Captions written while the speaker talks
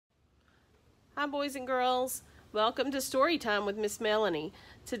Hi boys and girls, welcome to Story Time with Miss Melanie.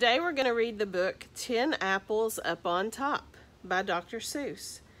 Today we're going to read the book 10 Apples Up on Top by Dr.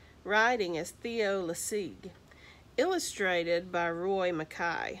 Seuss. Writing is Theo Lessig. Illustrated by Roy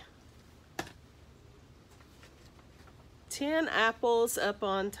Mackay. 10 apples up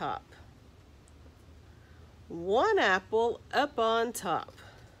on top. 1 apple up on top.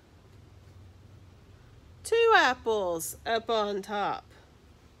 2 apples up on top.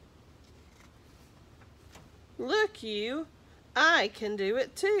 Look you, I can do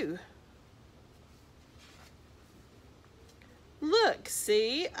it too. Look,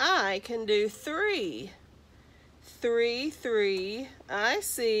 see, I can do 3. 3, 3, I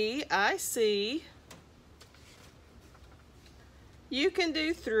see, I see. You can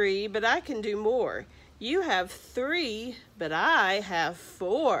do 3, but I can do more. You have 3, but I have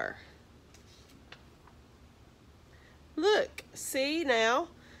 4. Look, see now,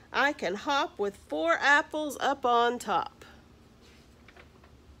 I can hop with 4 apples up on top.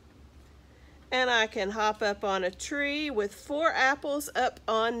 And I can hop up on a tree with 4 apples up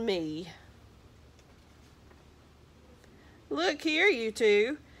on me. Look here, you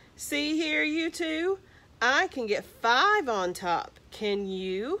two. See here, you two. I can get 5 on top. Can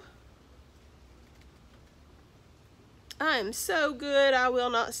you? I am so good I will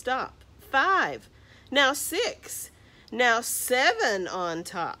not stop. 5. Now 6. Now 7 on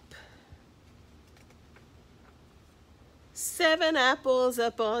top. 7 apples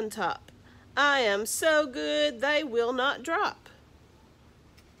up on top. I am so good they will not drop.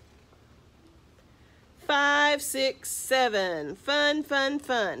 5, 6, 7. Fun, fun,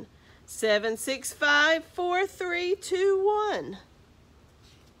 fun. 7, 6, 5, 4, 3, 2, 1.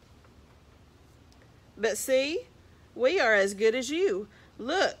 But see, we are as good as you.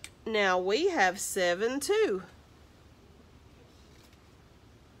 Look, now we have 7 too.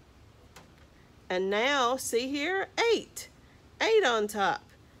 And now, see here, 8. 8 on top.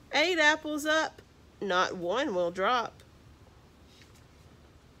 8 apples up, not 1 will drop.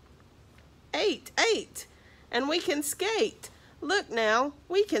 8, 8. And we can skate. Look now,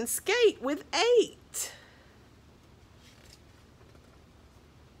 we can skate with 8.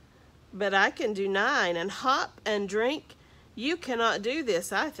 But I can do 9 and hop and drink. You cannot do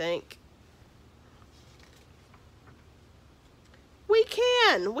this, I think. We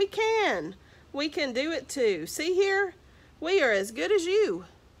can, we can. We can do it too. See here? We are as good as you.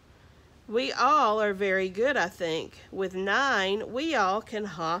 We all are very good, I think. With 9, we all can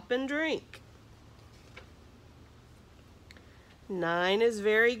hop and drink. 9 is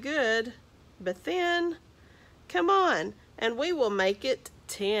very good. But then, come on, and we will make it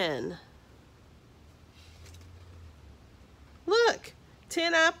 10. Look,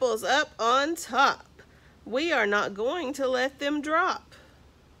 10 apples up on top. We are not going to let them drop.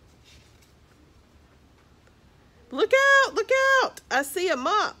 Look out, look out! I see a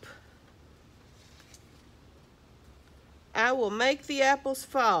mop. I will make the apples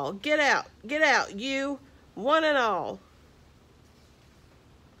fall. Get out, you, one and all.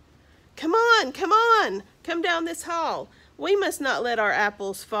 Come on, come on, come down this hall. We must not let our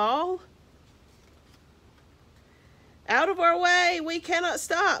apples fall. Out of our way, we cannot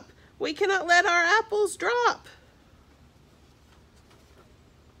stop. We cannot let our apples drop.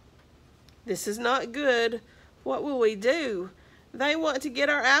 This is not good. What will we do? They want to get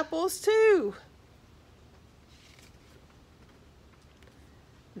our apples too.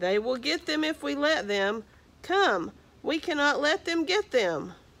 They will get them if we let them. Come, we cannot let them get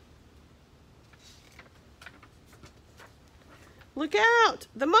them. Look out!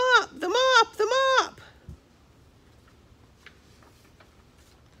 The mop! The mop! The mop!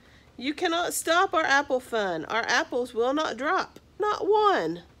 You cannot stop our apple fun. Our apples will not drop. Not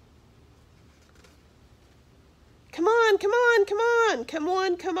 1. Come on, come on, come on. Come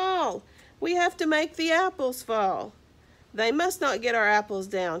on, come all. We have to make the apples fall. They must not get our apples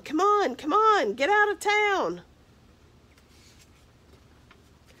down. Come on, come on. Get out of town.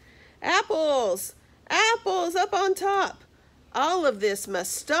 Apples! Apples up on top. All of this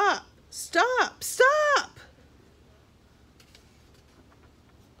must stop. Stop! Stop!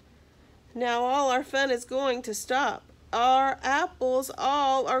 Now all our fun is going to stop. Our apples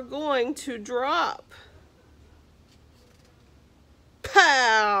all are going to drop.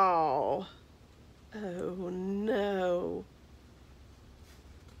 Pow! Oh no.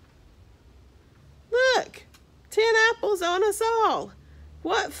 Look, 10 apples on us all.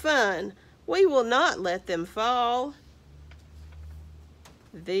 What fun. We will not let them fall.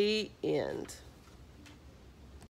 The end.